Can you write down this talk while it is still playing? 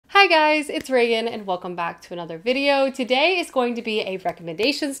Hi guys, it's Reagan and welcome back to another video. Today is going to be a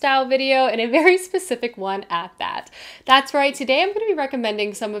recommendation style video and a very specific one at that. That's right, today I'm going to be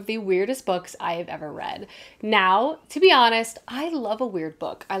recommending some of the weirdest books I have ever read. Now, to be honest, I love a weird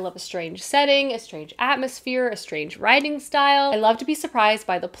book. I love a strange setting, a strange atmosphere, a strange writing style. I love to be surprised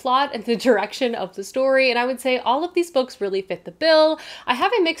by the plot and the direction of the story, and I would say all of these books really fit the bill. I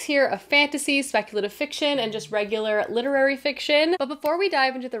have a mix here of fantasy, speculative fiction, and just regular literary fiction. But before we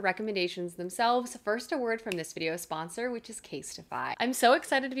dive into the recommendations themselves, first a word from this video's sponsor, which is Casetify. I'm so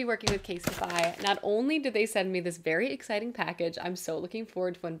excited to be working with Casetify. Not only did they send me this very exciting package I'm so looking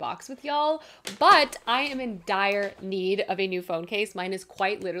forward to unbox with y'all, but I am in dire need of a new phone case. Mine is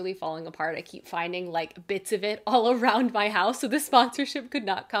quite literally falling apart. I keep finding like bits of it all around my house, so this sponsorship could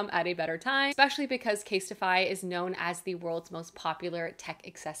not come at a better time, especially because Casetify is known as the world's most popular tech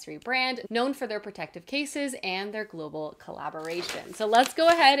accessory brand, known for their protective cases and their global collaboration. So let's go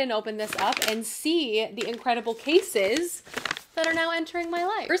ahead and open this up and see the incredible cases that are now entering my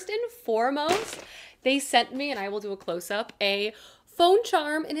life. First and foremost, they sent me, and I will do a close-up, a phone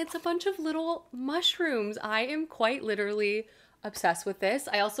charm, and it's a bunch of little mushrooms. I am quite literally obsessed with this.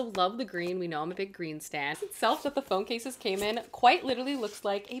 I also love the green. We know I'm a big green stan. Itself that the phone cases came in quite literally looks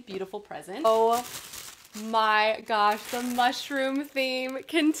like a beautiful present. Oh my gosh, the mushroom theme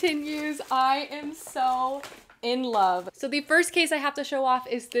continues. I am so in love. So the first case I have to show off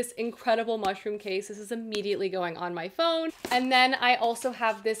is this incredible mushroom case. This is immediately going on my phone. And then I also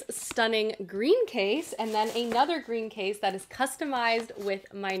have this stunning green case and then another green case that is customized with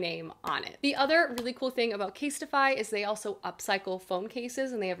my name on it. The other really cool thing about Casetify is they also upcycle phone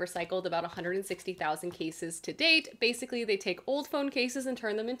cases, and they have recycled about 160,000 cases to date. Basically, they take old phone cases and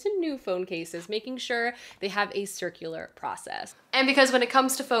turn them into new phone cases, making sure they have a circular process. And because when it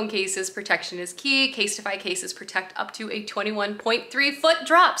comes to phone cases, protection is key, Casetify cases protect up to a 21.3 foot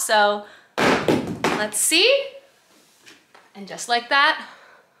drop. So let's see. And just like that,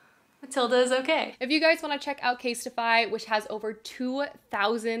 Matilda is okay. If you guys want to check out Casetify, which has over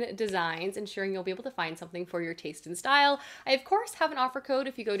 2,000 designs, ensuring you'll be able to find something for your taste and style, I of course have an offer code.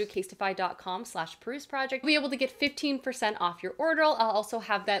 If you go to casetify.com/perusproject, you'll be able to get 15% off your order. I'll also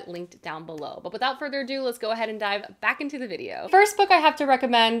have that linked down below. But without further ado, let's go ahead and dive back into the video. First book I have to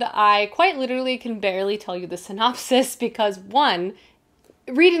recommend, I quite literally can barely tell you the synopsis because one,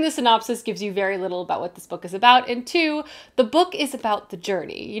 reading the synopsis gives you very little about what this book is about, and two, the book is about the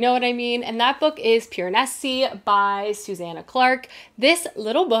journey. You know what I mean? And that book is Piranesi by Susanna Clarke. This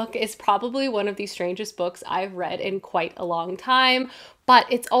little book is probably one of the strangest books I've read in quite a long time, but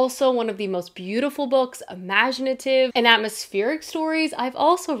it's also one of the most beautiful books, imaginative, and atmospheric stories I've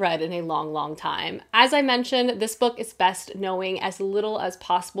also read in a long, long time. As I mentioned, this book is best knowing as little as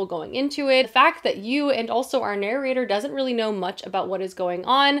possible going into it. The fact that you and also our narrator doesn't really know much about what is going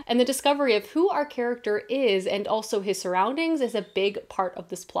on, and the discovery of who our character is and also his surroundings is a big part of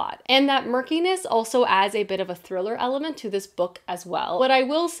this plot. And that murkiness also adds a bit of a thriller element to this book as well. What I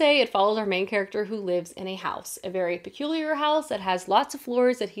will say, it follows our main character who lives in a house, a very peculiar house that has lots of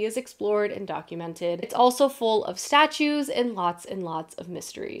floors that he has explored and documented. It's also full of statues and lots of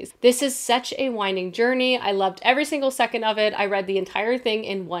mysteries. This is such a winding journey. I loved every single second of it. I read the entire thing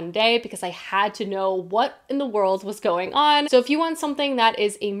in one day because I had to know what in the world was going on. So if you want something that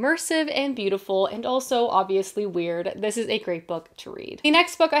is immersive and beautiful and also obviously weird, this is a great book to read. The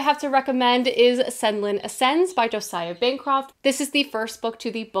next book I have to recommend is Senlin Ascends by Josiah Bancroft. This is the first book to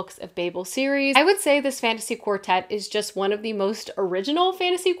the Books of Babel series. I would say this fantasy quartet is just one of the most original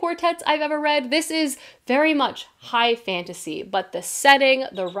fantasy quartets I've ever read. This is very much high fantasy, but the setting,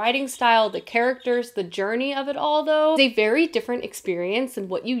 the writing style, the characters, the journey of it all, though, is a very different experience than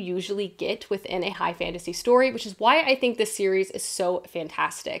what you usually get within a high fantasy story, which is why I think this series is so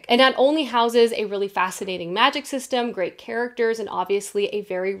fantastic. It not only houses a really fascinating magic system, great characters, and obviously a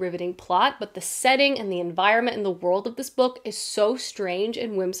very riveting plot, but the setting and the environment and the world of this book is so strange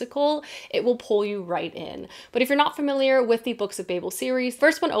and whimsical, it will pull you right in. But if you're not familiar with the Books of Babel series,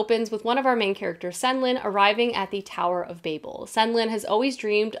 first one opens with one of our main characters, Senlin, arriving at the Tower of Babel. Senlin has always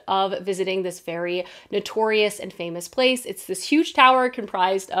dreamed of visiting this very notorious and famous place. It's this huge tower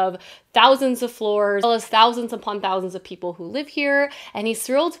comprised of thousands of floors, as well as thousands upon thousands of people who live here, and he's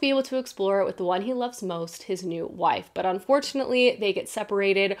thrilled to be able to explore it with the one he loves most, his new wife. But unfortunately, they get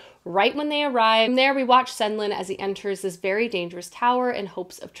separated right when they arrive. From there, we watch Senlin as he enters this very dangerous tower in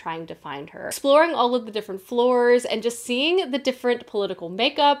hopes of trying to find her. Exploring all of the different floors and just seeing the different political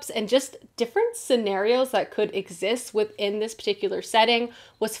makeups and just different scenarios that could exist within this particular setting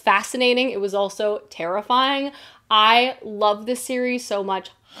was fascinating. It was also terrifying. I love this series so much.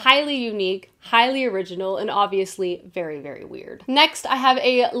 highly unique, highly original, and obviously very, very weird. Next, I have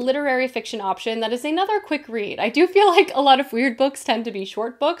a literary fiction option that is another quick read. I do feel like a lot of weird books tend to be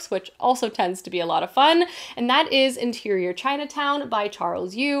short books, which also tends to be a lot of fun, and that is Interior Chinatown by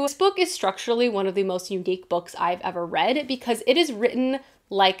Charles Yu. This book is structurally one of the most unique books I've ever read because it is written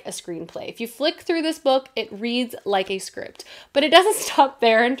like a screenplay. If you flick through this book, it reads like a script, but it doesn't stop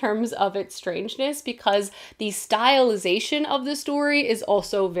there in terms of its strangeness because the stylization of the story is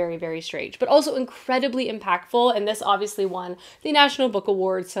also very, very strange, but also incredibly impactful. And this obviously won the National Book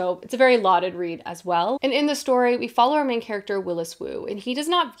Award, so it's a very lauded read as well. And in the story, we follow our main character, Willis Wu, and he does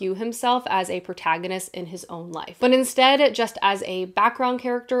not view himself as a protagonist in his own life, but instead just as a background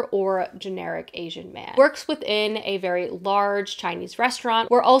character or generic Asian man. Works within a very large Chinese restaurant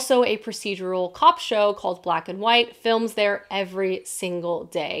where also a procedural cop show called Black and White films there every single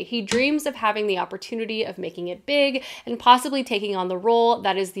day. He dreams of having the opportunity of making it big and possibly taking on the role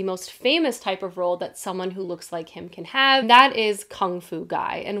that is the most famous type of role that someone who looks like him can have. That is Kung Fu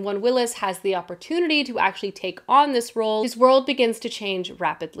Guy. And when Willis has the opportunity to actually take on this role, his world begins to change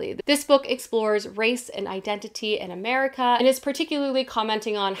rapidly. This book explores race and identity in America and is particularly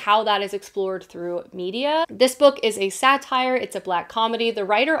commenting on how that is explored through media. This book is a satire, it's a black comedy. The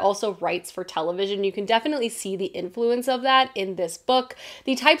writer also writes for television. You can definitely see the influence of that in this book.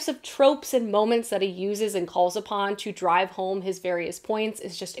 The types of tropes and moments that he uses and calls upon to drive home his various points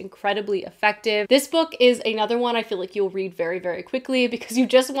is just incredibly effective. This book is another one I feel like you'll read very, very quickly because you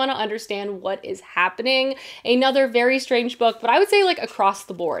just want to understand what is happening. Another very strange book, but I would say like across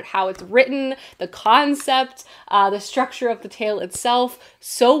the board, how it's written, the concept, the structure of the tale itself,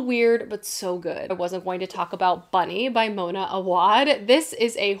 so weird, but so good. I wasn't going to talk about Bunny by Mona Awad. This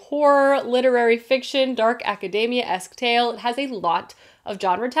is a horror, literary fiction, dark academia-esque tale. It has a lot of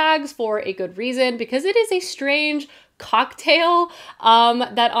genre tags for a good reason because it is a strange cocktail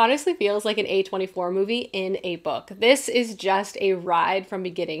that honestly feels like an A24 movie in a book. This is just a ride from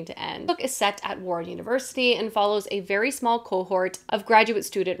beginning to end. The book is set at Warren University and follows a very small cohort of graduate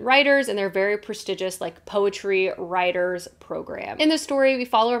student writers and their very prestigious like poetry writers program. In the story, we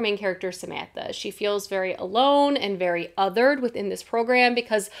follow our main character, Samantha. She feels very alone and very othered within this program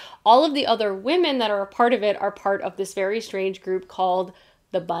because all of the other women that are a part of it are part of this very strange group called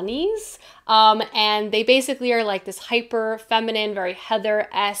the Bunnies. And they basically are like this hyper feminine, very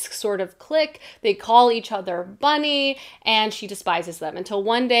Heather-esque sort of clique. They call each other Bunny, and she despises them until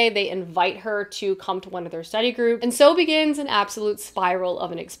one day they invite her to come to one of their study groups. And so begins an absolute spiral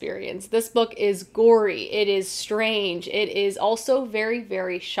of an experience. This book is gory. It is strange. It is also very,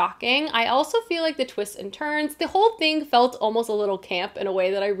 very shocking. I also feel like the twists and turns, the whole thing felt almost a little camp in a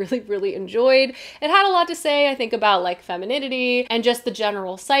way that I really, really enjoyed. It had a lot to say, I think, about like femininity and just the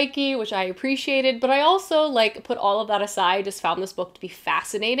general psyche, which I appreciated, but I also like put all of that aside, just found this book to be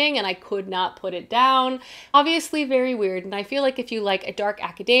fascinating and I could not put it down. Obviously very weird, and I feel like if you like a dark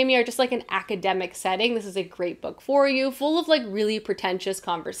academia or just like an academic setting, this is a great book for you, full of like really pretentious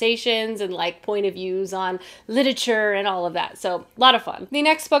conversations and like point of views on literature and all of that. So a lot of fun. The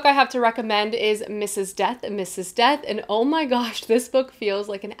next book I have to recommend is Mrs. Death, and oh my gosh, this book feels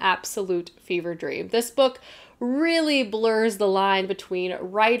like an absolute fever dream. This book really blurs the line between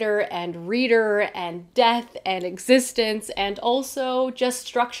writer and reader and death and existence, and also just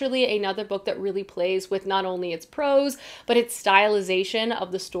structurally another book that really plays with not only its prose, but its stylization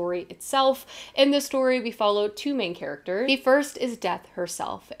of the story itself. In this story, we follow two main characters. The first is Death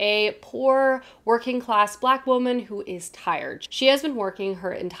herself, a poor working class black woman who is tired. She has been working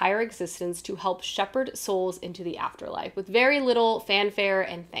her entire existence to help shepherd souls into the afterlife with very little fanfare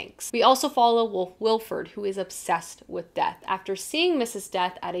and thanks. We also follow Wolf Wilford, who is obsessed with death. After seeing Mrs.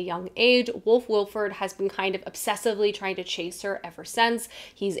 Death at a young age, Wolf Wilford has been kind of obsessively trying to chase her ever since.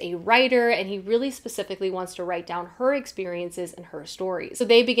 He's a writer and he really specifically wants to write down her experiences and her stories. So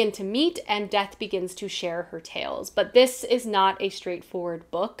they begin to meet and Death begins to share her tales. But this is not a straightforward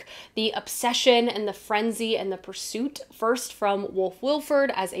book. The obsession and the frenzy and the pursuit, first from Wolf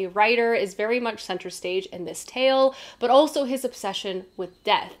Wilford as a writer, is very much center stage in this tale, but also his obsession with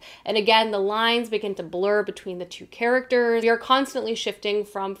death. And again, the lines begin to blur between the two characters. We are constantly shifting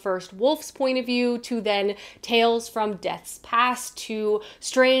from first Wolf's point of view to then tales from Death's past to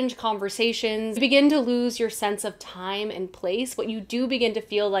strange conversations. You begin to lose your sense of time and place, but you do begin to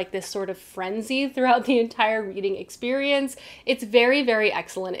feel like this sort of frenzy throughout the entire reading experience. It's very, very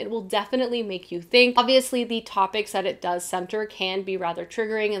excellent. It will definitely make you think. Obviously, the topics that it does center can be rather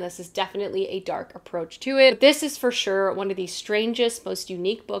triggering, and this is definitely a dark approach to it. But this is for sure one of the strangest, most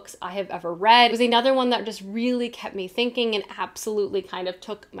unique books I have ever read. It was another one that just really kept me thinking and absolutely kind of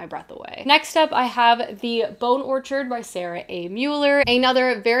took my breath away. Next up, I have The Bone Orchard by Sarah A. Mueller,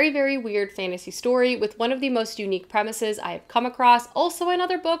 another very, very weird fantasy story with one of the most unique premises I have come across. Also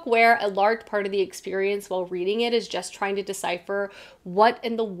another book where a large part of the experience while reading it is just trying to decipher what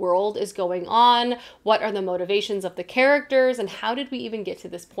in the world is going on, what are the motivations of the characters, and how did we even get to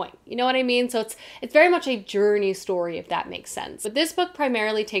this point? You know what I mean? So it's very much a journey story, if that makes sense. But this book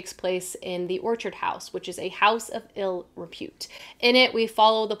primarily takes place in the Orchard House, which is a house of ill repute. In it, we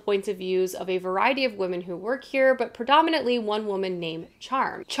follow the points of views of a variety of women who work here, but predominantly one woman named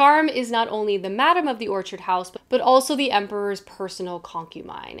Charm. Charm is not only the madam of the Orchard House, but also the emperor's personal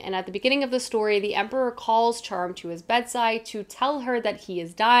concubine. And at the beginning of the story, the emperor calls Charm to his bedside to tell her that he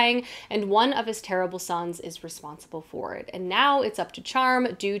is dying and one of his terrible sons is responsible for it. And now it's up to Charm,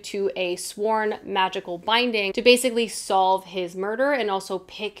 due to a sworn magical binding, to basically solve his murder and also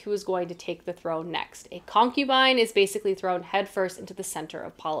pick who is going to take the throne next. A concubine is basically thrown headfirst into the center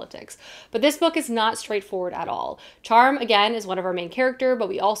of politics. But this book is not straightforward at all. Charm, again, is one of our main characters, but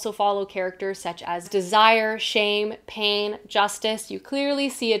we also follow characters such as desire, shame, pain, justice. You clearly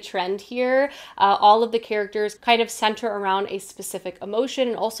see a trend here. All of the characters kind of center around a specific emotion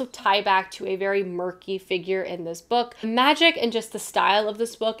and also tie back to a very murky figure in this book. Magic and just the style of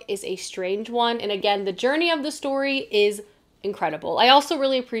this book is a strange one. And again, the journey of the story is incredible. I also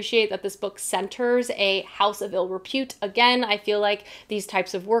really appreciate that this book centers a house of ill repute. Again, I feel like these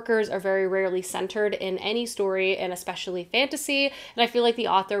types of workers are very rarely centered in any story, and especially fantasy, and I feel like the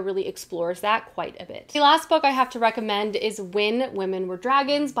author really explores that quite a bit. The last book I have to recommend is When Women Were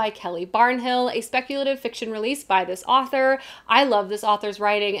Dragons by Kelly Barnhill, a speculative fiction release by this author. I love this author's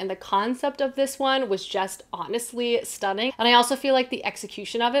writing, and the concept of this one was just honestly stunning, and I also feel like the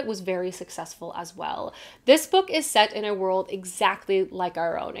execution of it was very successful as well. This book is set in a world exactly like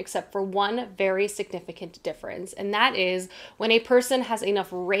our own, except for one very significant difference, and that is when a person has enough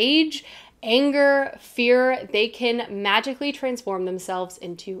rage, anger, fear, they can magically transform themselves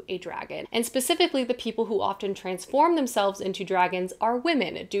into a dragon. And specifically, the people who often transform themselves into dragons are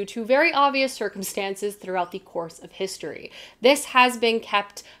women due to very obvious circumstances throughout the course of history. This has been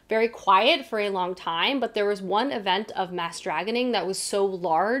kept very quiet for a long time, but there was one event of mass dragoning that was so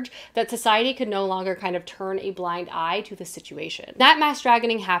large that society could no longer kind of turn a blind eye to the situation. That mass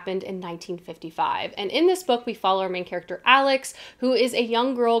dragoning happened in 1955. And in this book, we follow our main character, Alex, who is a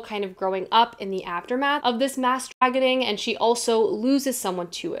young girl kind of growing up in the aftermath of this mass dragoning, and she also loses someone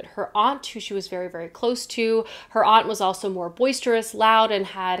to it. Her aunt, who she was very, very close to. Her aunt was also more boisterous, loud, and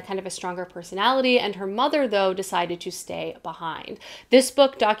had kind of a stronger personality, and her mother, though, decided to stay behind. This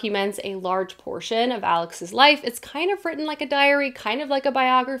book documents a large portion of Alex's life. It's kind of written like a diary, kind of like a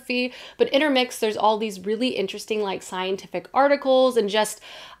biography, but intermixed, there's all these really interesting like scientific articles and just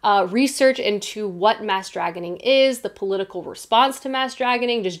research into what mass dragoning is, the political response to mass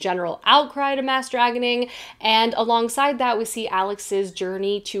dragoning, just general outcry to mass dragoning. And alongside that, we see Alex's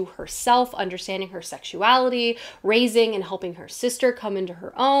journey to herself, understanding her sexuality, raising and helping her sister come into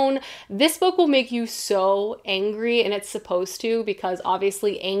her own. This book will make you so angry, and it's supposed to, because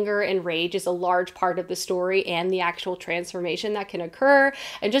obviously anger and rage is a large part of the story and the actual transformation that can occur.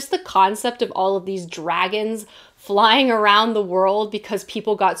 And just the concept of all of these dragons flying around the world because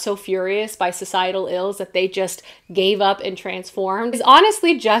people got so furious by societal ills that they just gave up and transformed is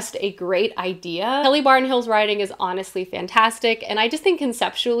honestly just a great idea. Kelly Barnhill's writing is honestly fantastic, and I just think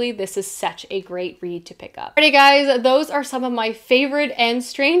conceptually this is such a great read to pick up. Alrighty guys, those are some of my favorite and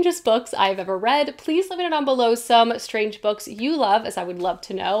strangest books I've ever read. Please let me know down below some strange books you love, as I would love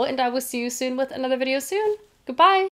to know, and I will see you soon with another video soon. Goodbye!